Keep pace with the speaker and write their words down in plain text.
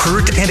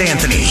and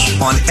Anthony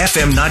on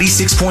FM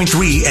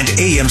 96.3 and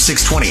AM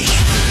 620.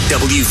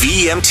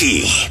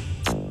 WVMT.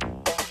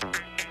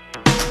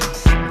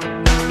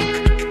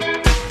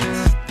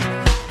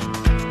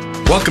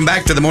 Welcome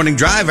back to the Morning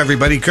Drive,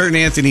 everybody. Kurt and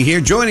Anthony here.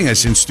 Joining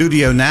us in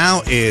studio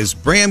now is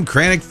Bram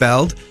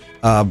Kranichfeld.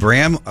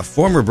 Bram, a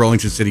former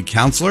Burlington City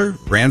Councilor,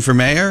 ran for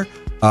mayor,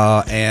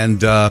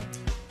 and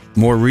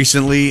more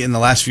recently, in the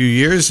last few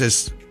years,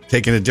 has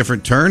taken a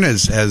different turn,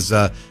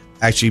 has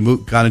actually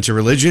gone into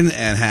religion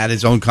and had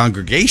his own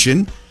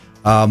congregation,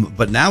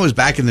 but now is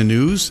back in the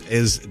news,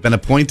 has been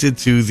appointed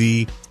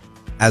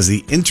as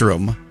the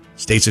interim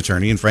state's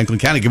attorney in Franklin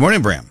County. Good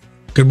morning, Bram.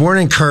 Good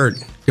morning,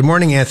 Kurt. Good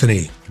morning,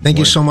 Anthony. Thank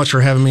you so much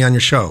for having me on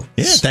your show.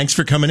 Yeah, thanks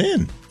for coming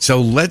in. So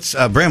let's,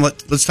 Bram,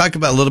 let's talk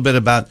about a little bit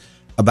about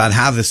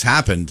how this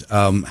happened.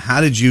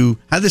 How did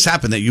this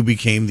happen that you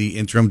became the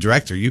interim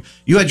director? You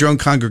had your own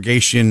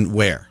congregation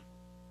where?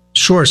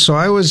 Sure. So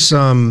I was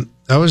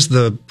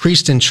the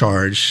priest in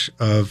charge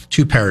of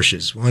two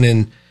parishes, one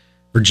in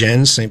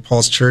Virgins, St.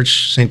 Paul's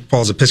Church, St.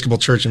 Paul's Episcopal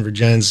Church in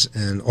Virgins,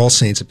 and All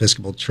Saints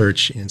Episcopal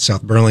Church in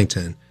South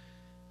Burlington.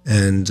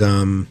 And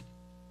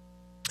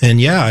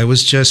yeah, I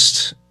was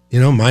just,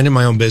 minding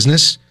my own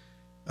business,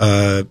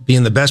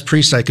 being the best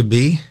priest I could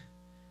be.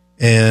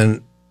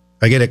 And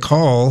I get a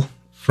call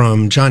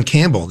from John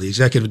Campbell, the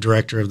executive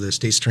director of the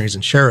state's attorneys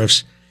and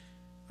sheriffs.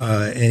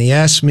 And he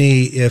asked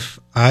me if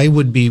I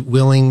would be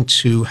willing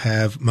to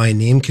have my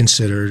name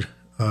considered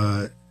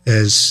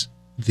as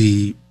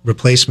the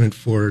replacement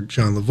for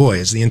John Lavoie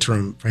as the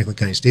interim Franklin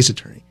County state's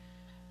attorney.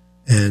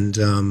 And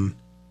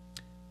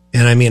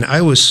I mean,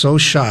 I was so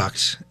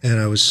shocked and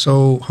I was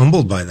so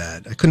humbled by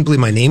that. I couldn't believe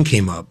my name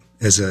came up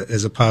as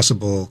a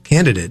possible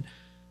candidate.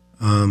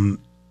 So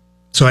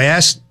I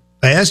asked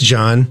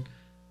John,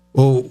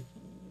 well,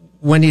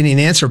 when do you need an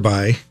answer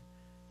by?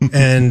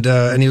 And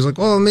he was like,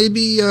 well,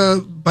 maybe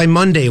by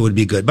Monday would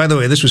be good. By the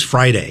way, this was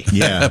Friday.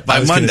 Yeah,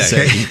 by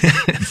Monday.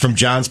 From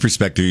John's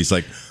perspective, he's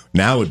like,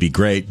 now would be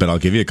great, but I'll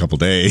give you a couple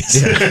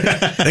days.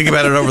 Yeah. Think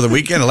about it over the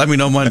weekend and let me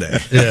know Monday.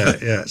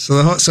 Yeah. So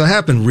it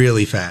happened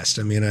really fast.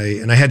 I mean,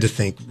 I had to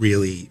think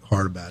really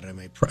hard about it. I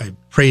mean, I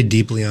prayed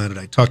deeply on it.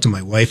 I talked to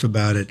my wife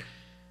about it.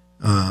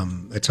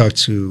 I talked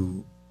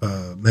to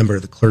a member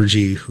of the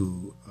clergy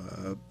who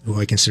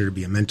I consider to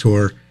be a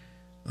mentor.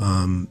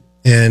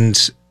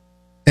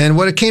 And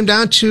what it came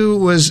down to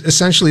was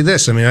essentially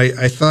this. I mean,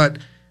 I thought,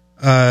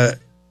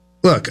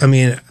 look, I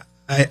mean,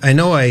 I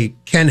know I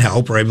can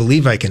help, or I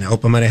believe I can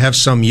help. I mean, I have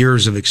some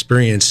years of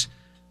experience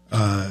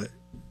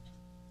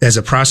as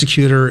a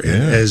prosecutor,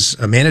 and as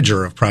a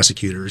manager of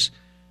prosecutors.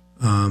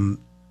 And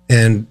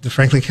the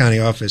Franklin County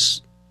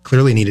office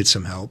clearly needed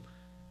some help.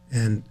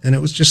 And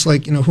it was just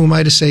like, who am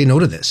I to say no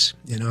to this?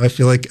 I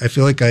feel like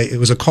it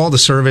was a call to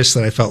service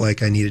that I felt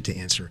like I needed to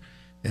answer.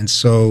 And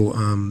so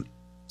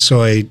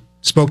I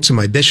spoke to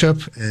my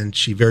bishop, and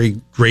she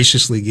very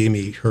graciously gave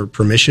me her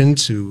permission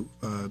to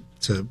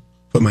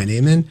put my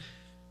name in,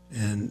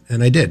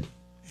 and I did.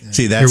 And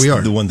see, that's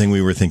the one thing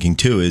we were thinking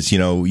too. Is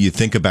you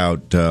think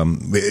about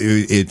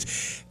it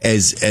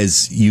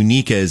as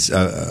unique as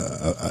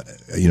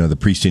the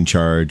priest in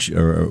charge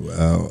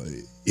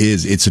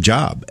it's a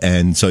job,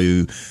 and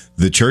so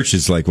the church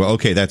is like, well,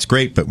 okay, that's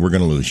great, but we're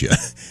going to lose you,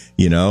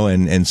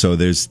 and so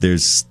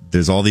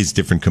there's all these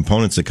different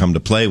components that come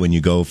to play when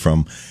you go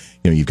from.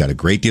 You've got a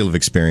great deal of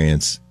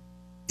experience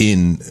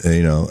in,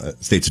 a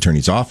state's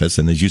attorney's office.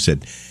 And as you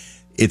said,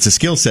 it's a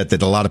skill set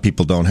that a lot of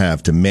people don't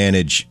have to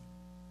manage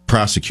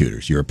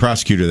prosecutors. You're a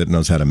prosecutor that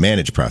knows how to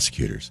manage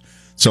prosecutors.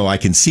 So I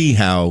can see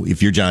how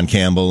if you're John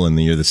Campbell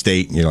and you're the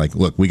state and you're like,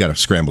 look, we got to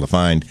scramble to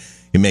find,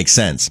 it makes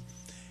sense.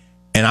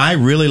 And I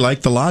really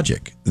like the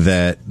logic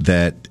that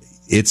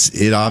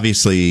it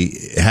obviously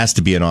has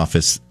to be an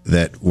office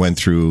that went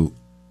through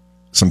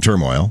some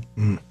turmoil.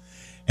 Mm.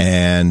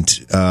 And,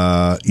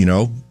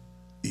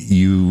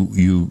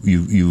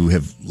 you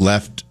have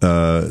left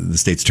the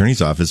state's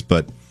attorney's office,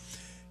 but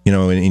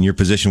in your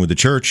position with the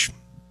church,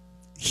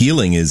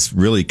 healing is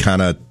really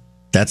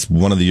that's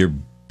one of your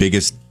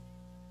biggest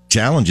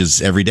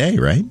challenges every day,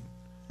 right?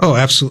 Oh,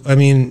 absolutely. I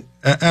mean,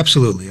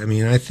 absolutely. I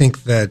mean, I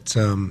think that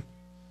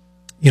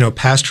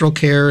pastoral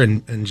care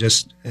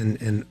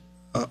and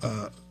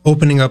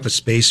opening up a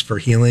space for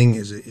healing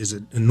is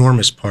an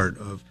enormous part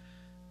of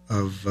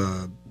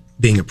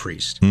being a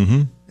priest.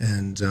 Mm-hmm.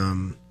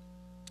 And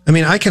I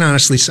mean, I can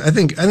honestly say, I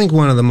think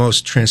one of the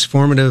most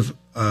transformative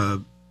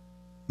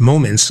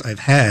moments I've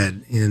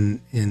had in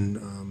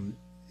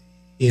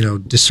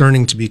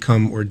discerning to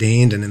become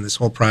ordained, and in this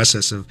whole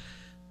process of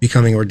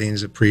becoming ordained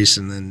as a priest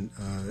and then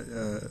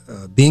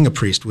being a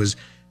priest was,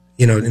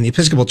 in the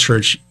Episcopal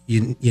Church,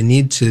 you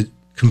need to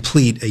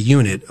complete a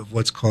unit of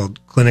what's called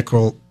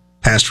clinical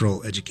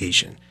pastoral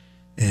education.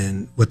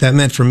 And what that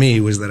meant for me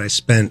was that I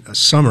spent a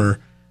summer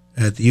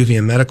at the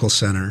UVM Medical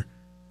Center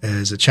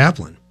as a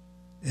chaplain.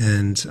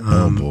 And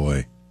oh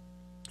boy.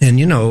 And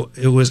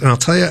it was, and I'll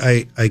tell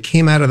you, I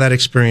came out of that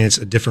experience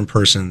a different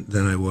person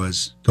than I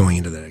was going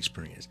into that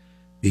experience,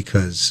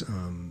 because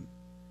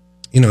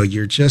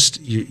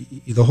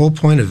the whole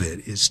point of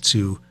it is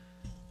to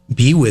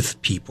be with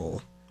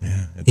people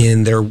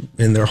in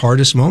their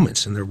hardest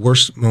moments, in their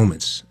worst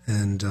moments,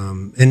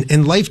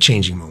 and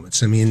life-changing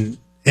moments. I mean,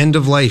 end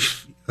of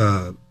life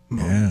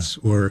moments,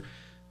 or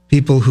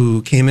people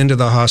who came into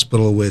the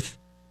hospital with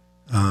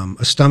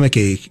a stomach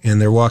ache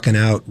and they're walking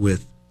out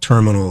with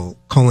terminal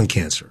colon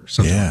cancer or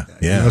something like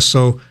that. Yeah. You know?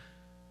 So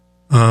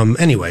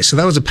anyway, so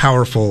that was a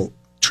powerful,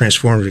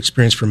 transformative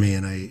experience for me,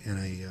 and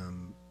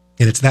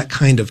it's that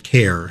kind of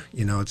care.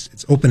 You know,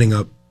 it's opening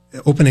up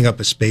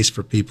a space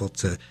for people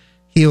to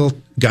heal,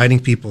 guiding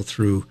people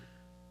through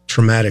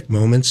traumatic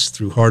moments,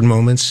 through hard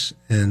moments,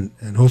 and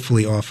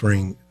hopefully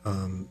offering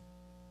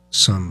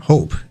some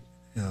hope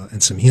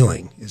and some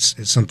healing is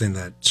something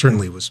that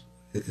certainly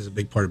is a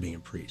big part of being a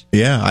priest.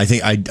 Yeah, I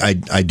think I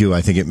do.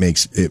 I think it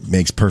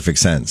makes perfect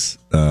sense.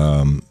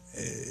 And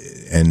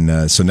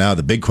so now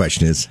the big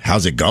question is,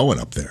 how's it going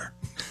up there?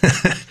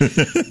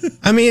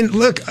 I mean,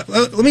 look,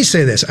 let me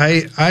say this.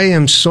 I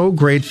am so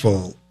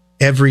grateful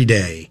every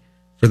day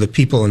for the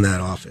people in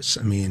that office.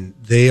 I mean,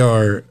 they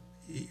are,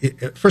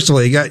 first of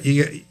all,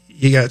 you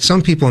got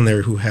some people in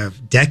there who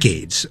have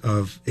decades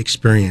of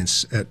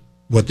experience at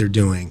what they're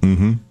doing.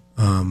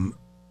 Mm-hmm.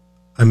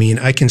 I mean,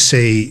 I can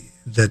say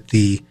that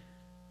the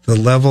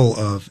level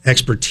of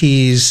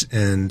expertise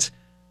and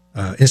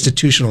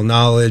institutional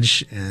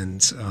knowledge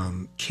and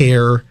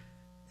care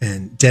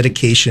and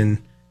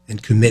dedication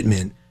and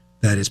commitment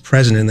that is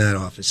present in that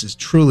office is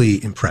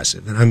truly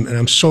impressive, and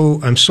I'm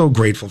so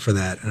grateful for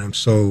that, and I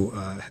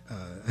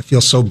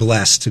feel so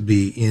blessed to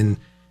be in,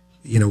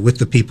 with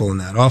the people in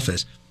that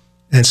office.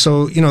 And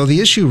so,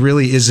 the issue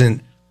really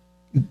isn't,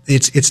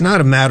 it's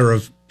not a matter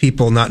of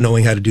people not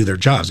knowing how to do their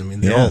jobs. I mean,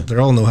 they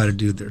all know how to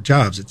do their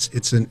jobs.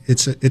 It's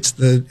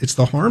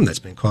the harm that's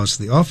been caused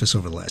to the office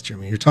over the last year. I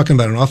mean, you're talking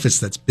about an office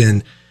that's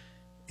been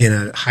in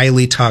a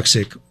highly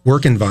toxic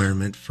work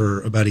environment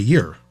for about a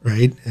year,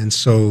 right? And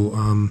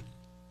so,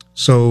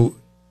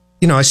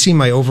 I see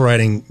my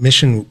overriding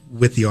mission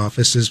with the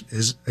office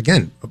is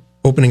again,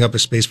 opening up a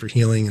space for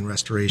healing and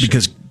restoration.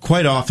 Because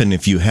quite often,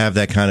 if you have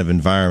that kind of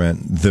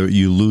environment,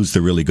 you lose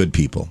the really good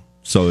people.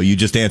 So you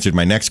just answered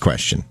my next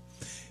question.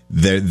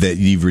 That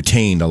you've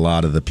retained a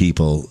lot of the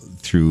people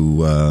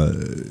through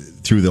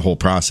the whole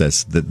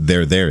process. That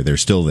they're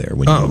still there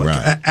when you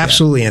arrive.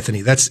 Absolutely,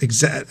 Anthony. That's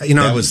exact.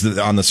 That was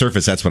on the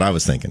surface. That's what I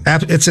was thinking.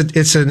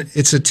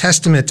 It's a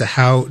testament to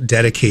how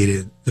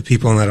dedicated the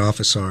people in that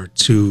office are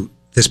to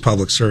this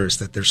public service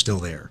that they're still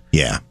there.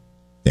 Yeah,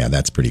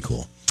 that's pretty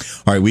cool.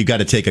 All right, we've got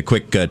to take a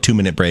quick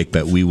 2-minute break,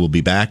 but we will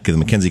be back in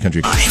the McKenzie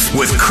Country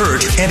with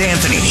Kurt and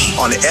Anthony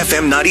on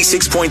FM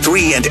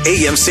 96.3 and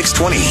AM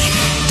 620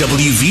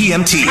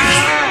 WVMT.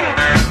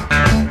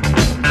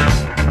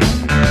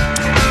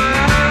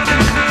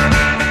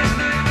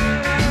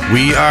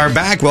 We are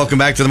back. Welcome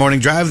back to the Morning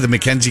Drive. The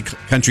McKenzie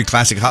Country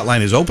Classic Hotline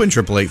is open,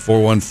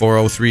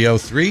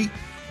 888-414-0303.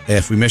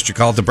 If we missed your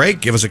call at the break,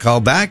 give us a call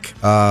back.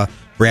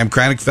 Bram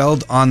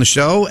Kranichfeld on the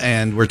show,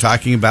 and we're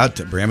talking about,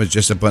 Bram has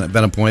just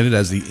been appointed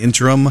as the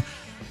interim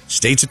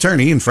state's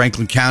attorney in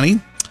Franklin County.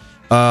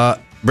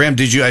 Bram,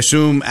 did you, I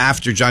assume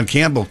after John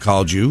Campbell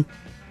called you,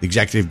 the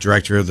executive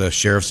director of the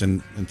sheriffs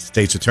and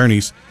state's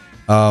attorneys,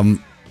 you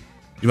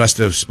must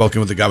have spoken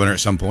with the governor at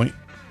some point?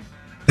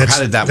 How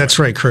did that work? That's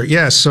right, Kurt.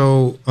 Yeah,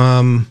 so,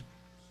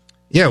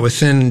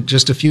 within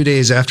just a few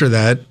days after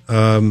that,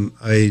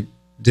 I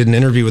did an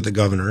interview with the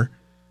governor,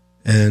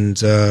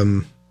 and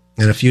a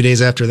few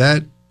days after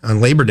that, on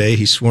Labor Day,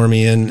 he swore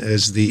me in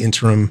as the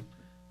interim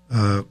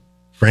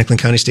Franklin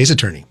County State's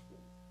Attorney.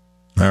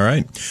 All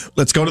right.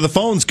 Let's go to the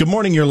phones. Good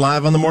morning. You're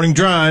live on the Morning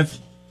Drive.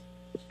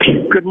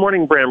 Good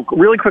morning, Bram.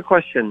 Really quick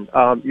question.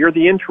 You're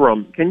the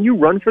interim. Can you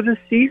run for this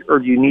seat, or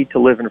do you need to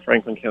live in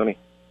Franklin County?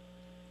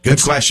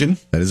 Good question.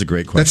 That is a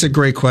great question. That's a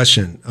great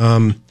question.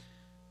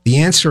 The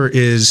answer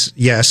is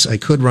yes, I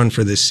could run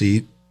for this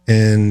seat.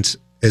 And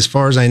as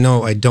far as I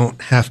know, I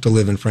don't have to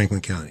live in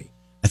Franklin County.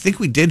 I think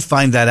we did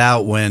find that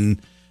out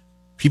when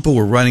people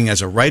were running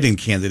as a write-in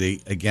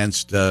candidate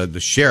against the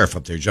sheriff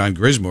up there, John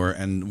Grismore,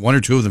 and one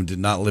or two of them did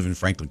not live in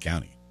Franklin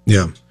County.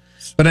 Yeah.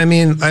 But I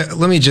mean,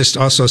 let me just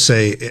also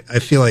say, I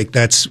feel like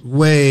that's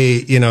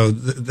way,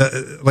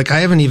 like I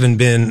haven't even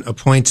been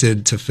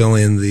appointed to fill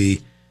in the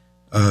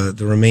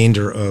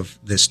remainder of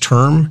this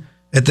term.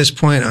 At this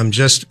point, I'm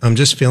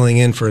just filling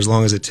in for as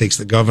long as it takes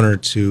the governor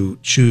to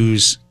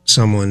choose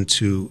someone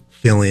to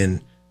fill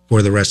in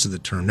for the rest of the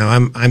term. Now,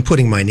 I'm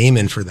putting my name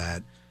in for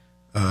that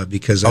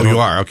because you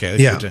are? Okay.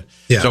 Yeah.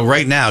 So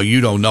right now, you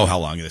don't know how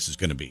long this is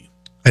going to be.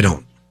 I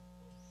don't.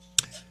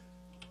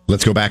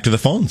 Let's go back to the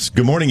phones.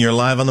 Good morning. You're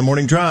live on the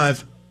Morning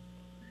Drive.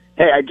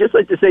 Hey, I'd just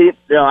like to say,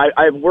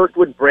 I've worked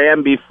with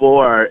Bram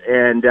before,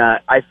 and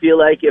I feel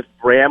like if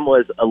Bram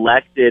was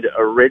elected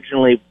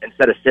originally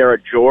instead of Sarah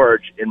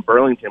George in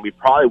Burlington, we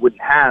probably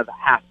wouldn't have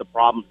half the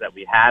problems that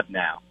we have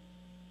now.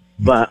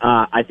 But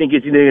I think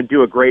he's going to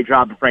do a great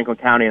job in Franklin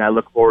County, and I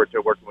look forward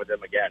to working with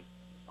him again.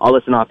 I'll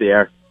listen off the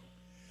air.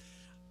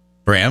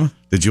 Bram,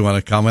 did you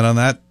want to comment on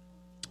that?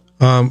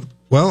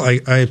 Well,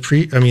 I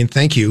mean,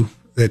 thank you.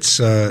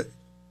 It's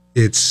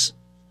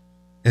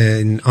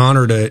and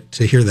honored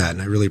to hear that,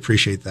 and I really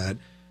appreciate that.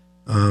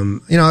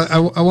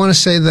 I want to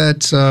say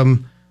that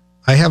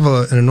I have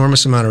an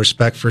enormous amount of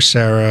respect for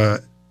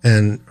Sarah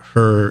and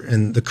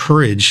the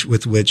courage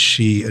with which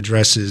she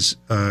addresses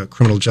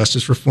criminal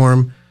justice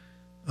reform.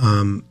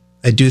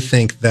 I do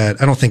think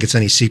that I don't think it's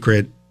any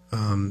secret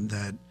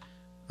that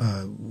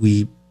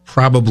we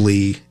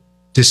probably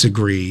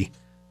disagree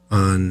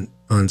on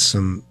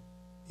some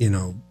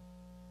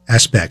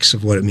aspects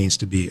of what it means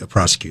to be a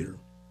prosecutor.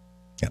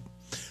 Yeah.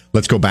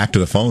 Let's go back to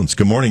the phones.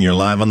 Good morning. You're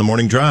live on the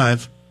Morning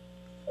Drive.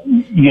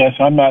 Yes,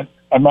 I'm not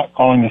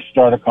calling to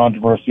start a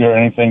controversy or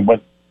anything,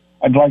 but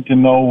I'd like to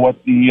know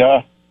what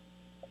the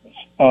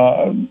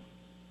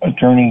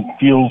attorney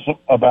feels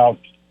about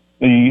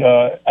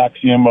the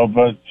axiom of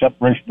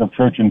separation of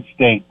church and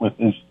state with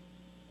his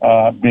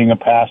being a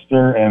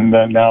pastor, and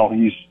now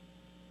he's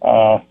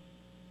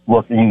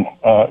working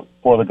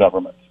for the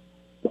government.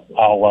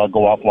 I'll go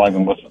offline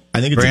and listen.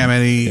 I think it's Bram,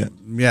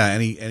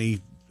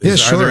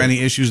 Sure. Are there any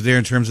issues there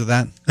in terms of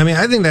that? I mean,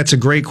 I think that's a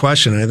great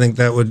question. I think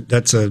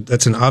that's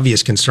an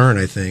obvious concern.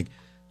 I think.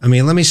 I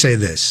mean, let me say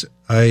this: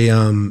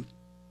 I'd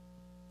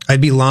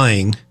be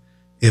lying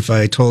if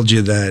I told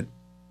you that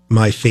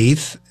my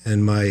faith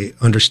and my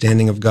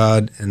understanding of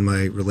God and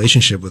my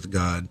relationship with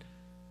God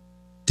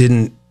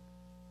didn't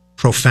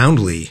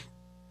profoundly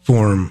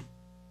form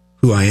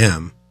who I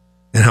am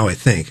and how I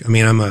think. I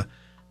mean, I'm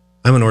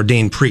an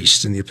ordained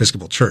priest in the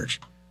Episcopal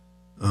Church,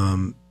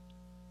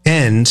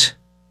 and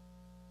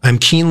I'm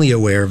keenly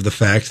aware of the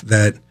fact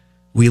that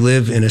we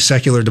live in a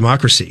secular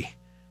democracy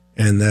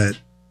and that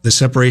the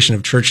separation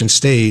of church and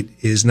state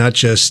is not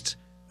just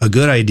a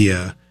good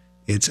idea,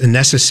 it's a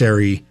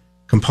necessary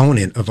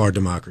component of our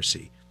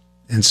democracy.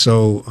 And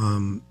so,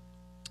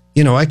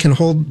 I can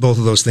hold both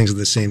of those things at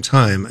the same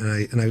time.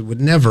 And I would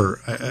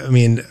never,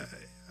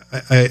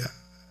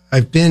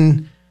 I've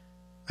been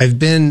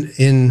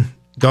in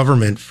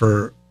government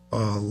for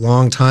a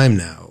long time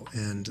now,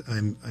 and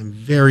I'm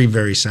very,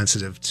 very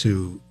sensitive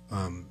to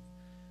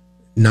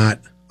not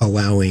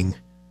allowing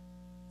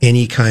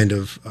any kind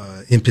of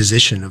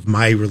imposition of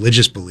my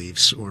religious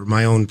beliefs or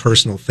my own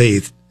personal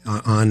faith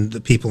on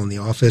the people in the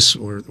office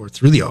or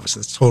through the office.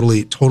 That's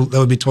that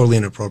would be totally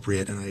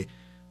inappropriate, and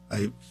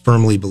I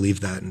firmly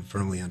believe that and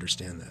firmly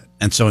understand that.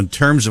 And so in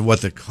terms of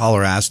what the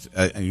caller asked,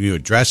 and you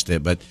addressed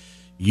it, but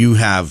you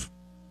have,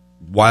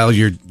 while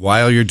you're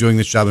doing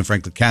this job in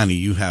Franklin County,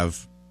 you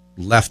have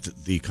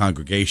left the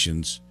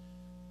congregations,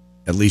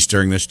 at least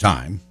during this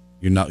time.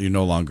 You're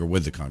no longer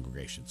with the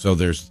congregation. So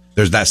there's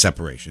that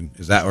separation.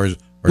 Is that or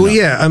well, no?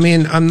 yeah. I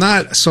mean, I'm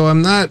not.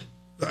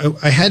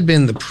 I had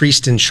been the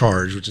priest in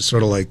charge, which is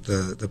sort of like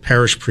the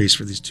parish priest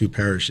for these two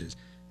parishes,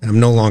 and I'm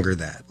no longer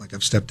that. Like,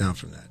 I've stepped down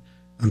from that.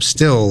 I'm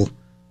still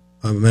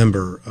a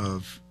member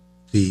of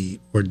the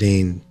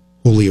ordained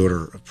Holy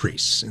Order of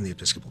Priests in the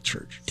Episcopal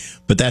Church.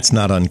 But that's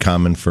not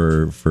uncommon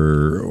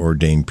for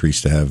ordained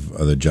priests to have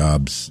other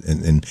jobs.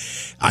 And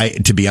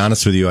to be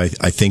honest with you, I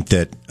think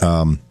that,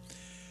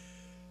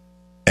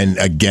 and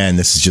again,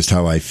 this is just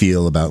how I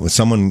feel about when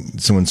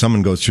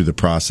someone goes through the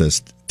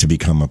process to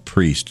become a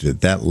priest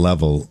at that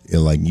level,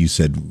 like you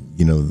said,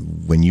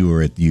 when you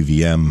were at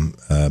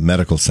UVM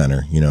Medical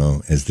Center,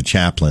 as the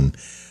chaplain,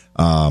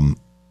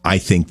 I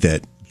think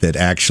that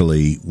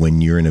actually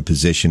when you're in a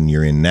position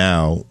you're in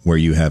now where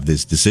you have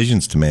these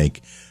decisions to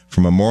make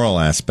from a moral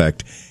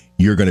aspect,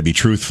 you're going to be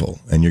truthful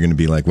and you're going to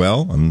be like,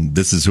 well,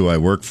 this is who I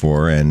work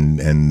for,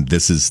 and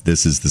this is the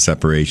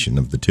separation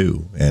of the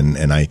two.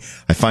 And I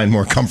find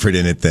more comfort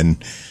in it than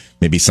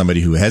maybe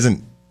somebody who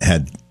hasn't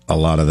had a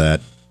lot of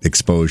that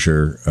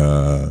exposure.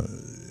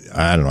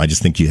 I don't know. I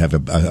just think you have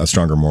a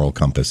stronger moral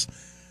compass.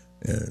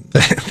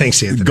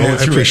 Thanks, Anthony. Going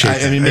I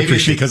appreciate it. I mean, maybe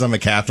it's because I'm a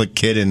Catholic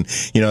kid and,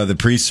 the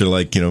priests are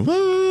like,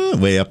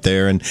 way up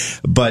there.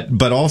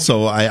 But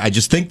also I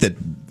just think that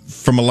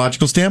from a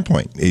logical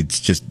standpoint, it's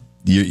just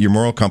your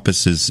moral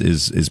compass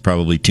is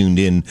probably tuned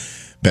in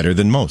better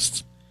than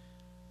most.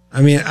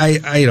 I mean,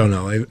 I don't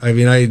know.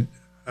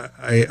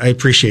 I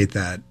appreciate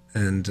that.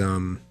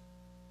 And,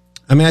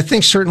 I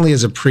think certainly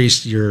as a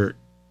priest, I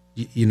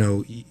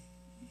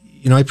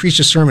preach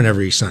a sermon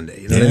every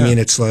Sunday. You know what I mean?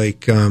 It's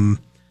like,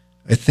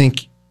 I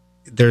think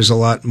there's a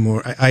lot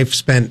more. I've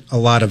spent a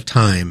lot of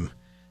time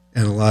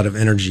and a lot of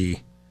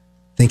energy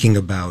thinking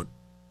about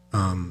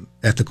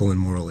ethical and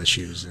moral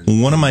issues.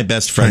 And one of my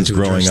best friends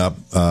growing up,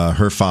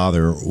 her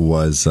father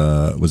was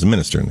a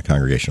minister in the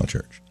Congregational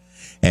Church,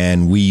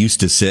 and we used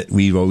to sit.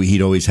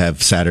 He'd always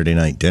have Saturday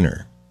night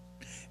dinner,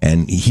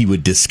 and he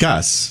would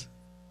discuss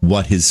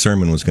what his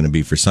sermon was going to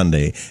be for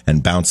Sunday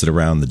and bounce it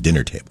around the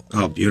dinner table.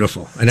 Oh,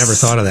 beautiful. I never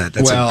thought of that.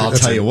 I'll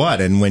tell you what,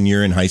 and when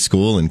you're in high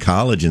school and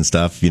college and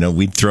stuff,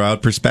 we'd throw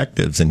out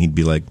perspectives and he'd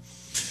be like,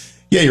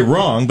 yeah, you're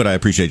wrong, but I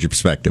appreciate your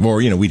perspective. Or,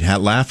 we'd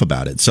laugh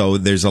about it. So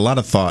there's a lot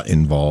of thought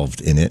involved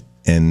in it.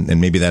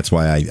 And maybe that's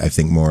why I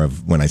think more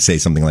of when I say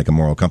something like a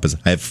moral compass.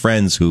 I have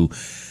friends who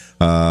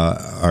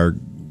are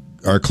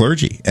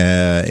clergy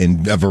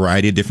in a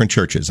variety of different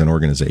churches and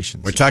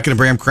organizations. We're talking to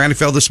Bram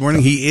Kranichfeld this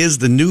morning. He is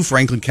the new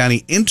Franklin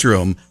County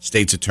interim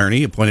state's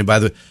attorney appointed by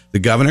the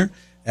governor.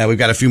 We've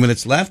got a few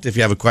minutes left. If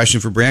you have a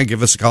question for Bram,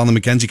 give us a call on the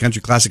McKenzie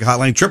Country Classic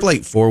Hotline,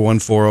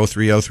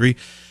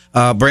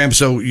 888-414-0303. Bram,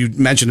 so you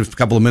mentioned a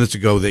couple of minutes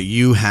ago that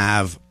you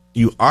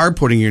are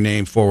putting your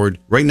name forward.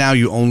 Right now,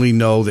 you only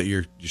know that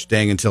you're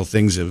staying until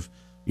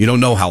you don't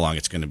know how long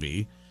it's going to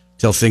be,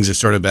 till things have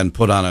sort of been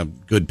put on a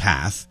good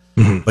path.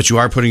 Mm-hmm. But you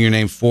are putting your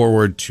name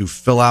forward to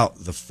fill out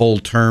the full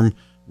term,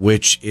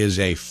 which is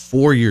a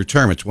 4-year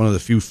term. It's one of the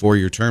few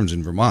 4-year terms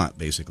in Vermont,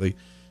 basically.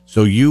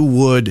 So you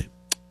would,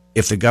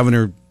 if the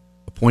governor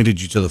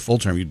appointed you to the full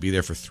term, you'd be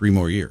there for 3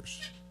 more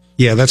years.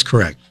 Yeah, that's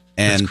correct.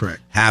 And that's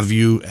correct. Have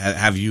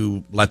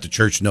you let the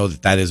church know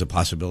that is a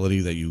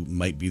possibility, that you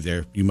might be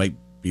there? You might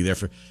be there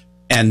for,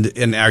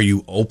 and are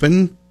you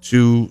open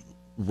to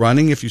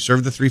running if you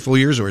serve the 3 full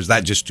years, or is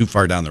that just too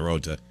far down the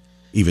road to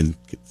even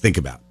think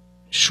about?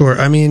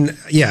 Sure. I mean,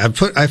 yeah,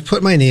 I've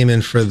put my name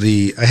in for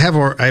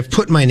I've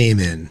put my name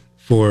in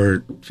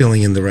for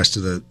filling in the rest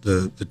of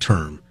the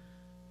term.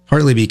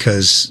 Partly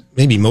because,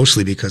 maybe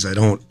mostly because I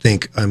don't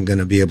think I'm going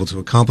to be able to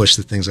accomplish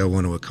the things I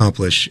want to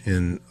accomplish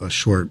in a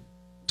short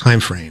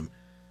time frame.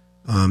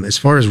 As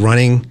far as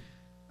running,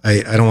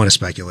 I don't want to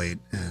speculate,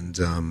 and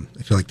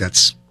I feel like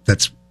that's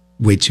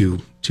way too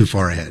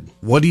far ahead.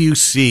 What do you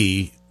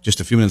see? Just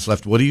a few minutes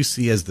left. What do you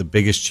see as the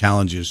biggest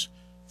challenges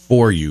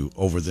for you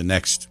over the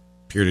next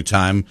period of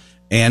time?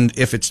 And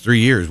if it's 3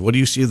 years, what do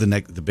you see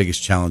the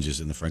biggest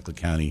challenges in the Franklin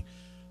County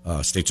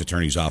State's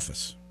Attorney's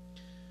Office?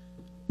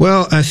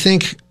 Well, I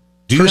think.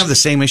 Do you have the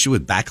same issue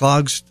with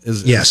backlogs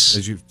as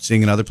you're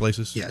seeing in other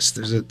places? Yes,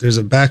 there's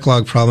a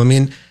backlog problem. I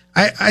mean,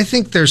 I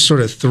think there's sort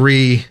of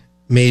 3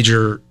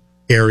 major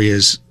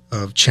areas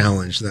of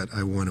challenge that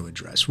I want to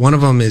address. One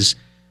of them is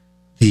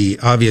the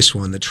obvious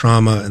one, the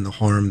trauma and the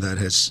harm that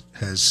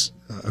has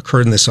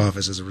occurred in this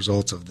office as a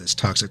result of this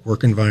toxic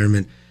work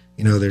environment.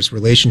 You know, there's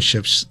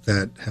relationships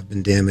that have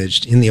been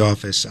damaged in the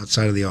office,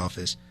 outside of the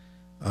office.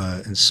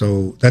 And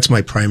so that's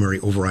my primary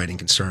overriding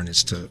concern,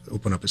 is to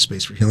open up a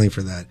space for healing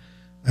for that.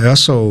 I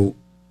also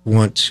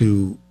want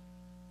to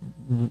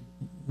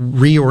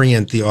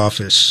reorient the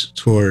office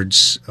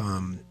towards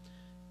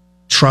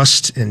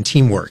trust and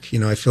teamwork. You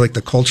know, I feel like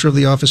the culture of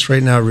the office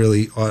right now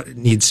really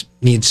needs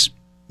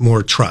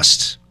more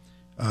trust,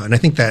 and I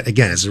think that,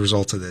 again, as a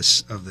result of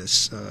this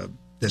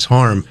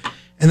harm.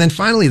 And then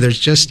finally, there's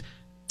just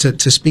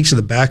to speak to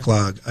the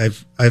backlog.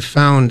 I've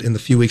found in the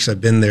few weeks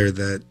I've been there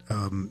that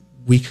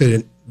we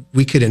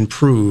could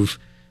improve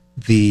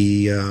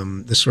the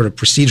sort of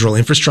procedural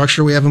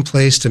infrastructure we have in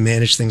place to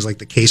manage things like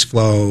the case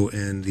flow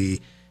and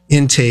the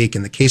intake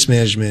and the case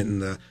management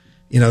and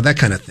that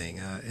kind of thing.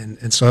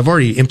 And so I've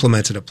already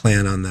implemented a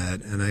plan on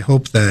that, and I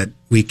hope that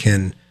we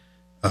can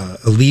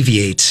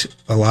alleviate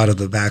a lot of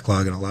the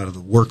backlog and a lot of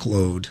the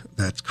workload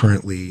that's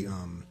currently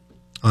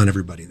on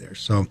everybody there.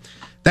 So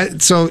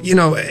it's a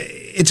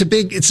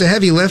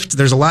heavy lift.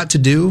 There's a lot to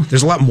do.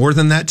 There's a lot more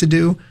than that to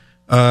do,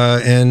 I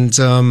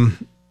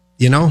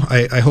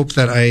hope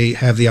that I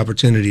have the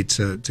opportunity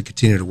to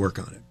continue to work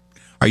on it.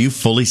 Are you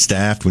fully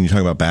staffed when you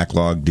talk about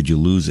backlog? Did you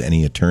lose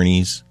any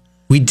attorneys?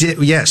 We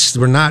did. Yes,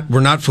 we're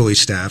not fully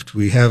staffed.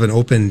 We have an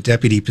open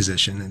deputy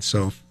position, and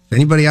so if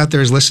anybody out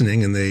there is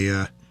listening and they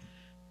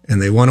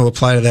want to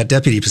apply to that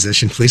deputy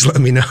position, please let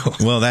me know.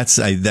 Well, that's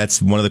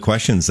one of the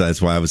questions.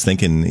 That's why I was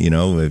thinking,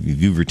 if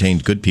you've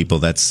retained good people,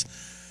 that's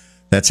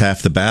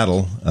half the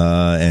battle.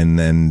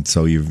 And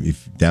so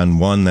you've down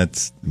one.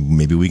 That's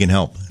maybe we can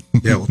help.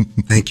 Yeah, well,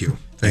 thank you.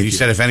 You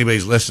said if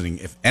anybody's listening,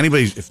 if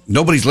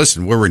nobody's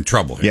listening, we're in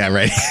trouble here. Yeah,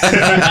 right.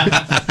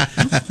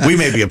 We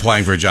may be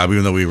applying for a job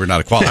even though we were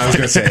not qualified. I was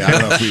going to say, I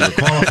don't know if we were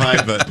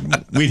qualified, but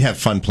we'd have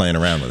fun playing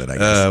around with it, I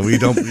guess. We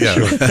don't.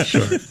 Yeah.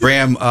 Sure.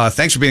 Bram,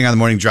 thanks for being on the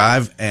Morning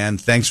Drive, and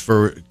thanks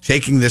for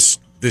taking this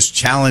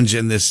challenge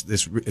and this.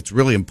 It's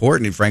really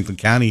important in Franklin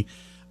County.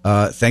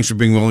 Thanks for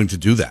being willing to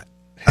do that.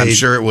 I'm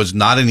sure it was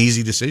not an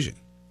easy decision.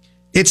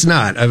 It's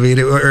not. I mean,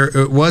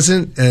 it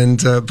wasn't.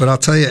 And but I'll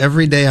tell you,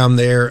 every day I'm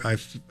there,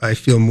 I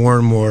feel more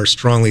and more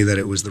strongly that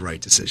it was the right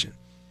decision.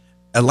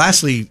 And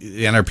lastly,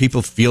 and are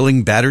people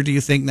feeling better, do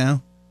you think,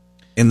 now?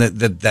 In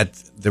that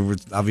there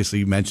was, obviously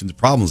you mentioned the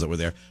problems that were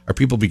there. Are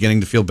people beginning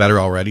to feel better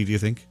already, do you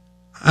think?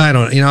 I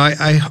don't.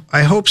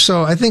 I hope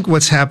so. I think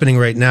what's happening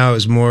right now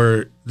is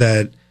more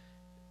that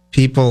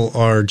people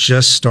are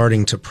just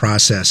starting to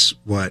process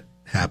what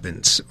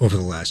happened over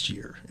the last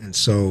year, and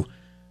so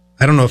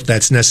I don't know if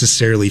that's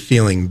necessarily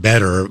feeling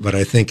better, but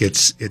I think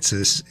it's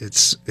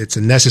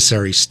a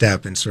necessary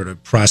step in sort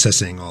of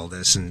processing all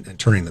this and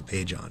turning the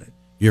page on it.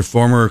 Your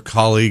former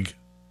colleague,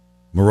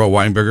 Moreau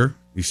Weinberger,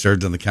 you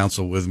served on the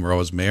council with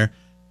Moreau as mayor,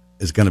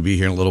 is going to be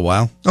here in a little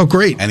while. Oh,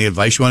 great. Any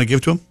advice you want to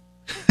give to him?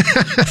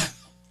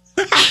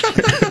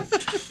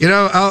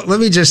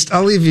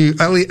 I'll leave you.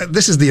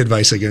 This is the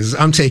advice I give.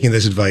 I'm taking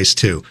this advice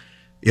too.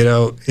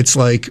 It's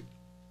like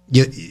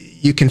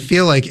you can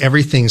feel like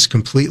everything's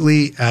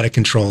completely out of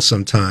control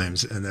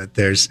sometimes, and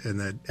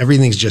that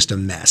everything's just a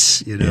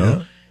mess,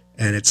 Yeah.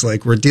 And it's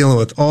like we're dealing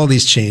with all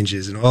these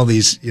changes and all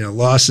these,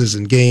 losses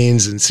and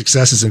gains and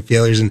successes and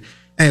failures. And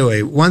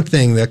anyway, one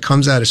thing that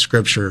comes out of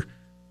Scripture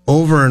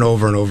over and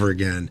over and over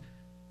again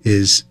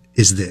is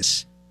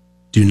this: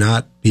 do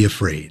not be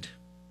afraid.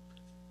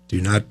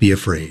 Do not be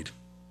afraid.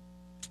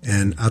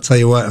 And I'll tell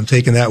you what, I'm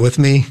taking that with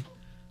me.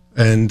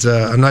 And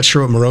I'm not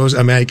sure what Moreau's,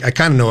 I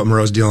kind of know what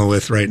Moreau's dealing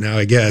with right now,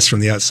 I guess, from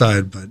the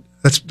outside, but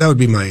that would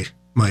be my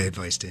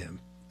advice to him.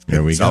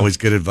 There we It's go. always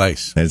good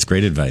advice. That's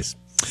great advice.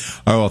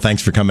 All right, well,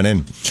 thanks for coming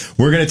in.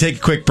 We're going to take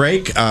a quick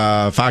break.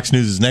 Fox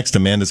News is next.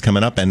 Amanda's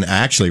coming up. And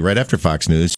actually, right after Fox News,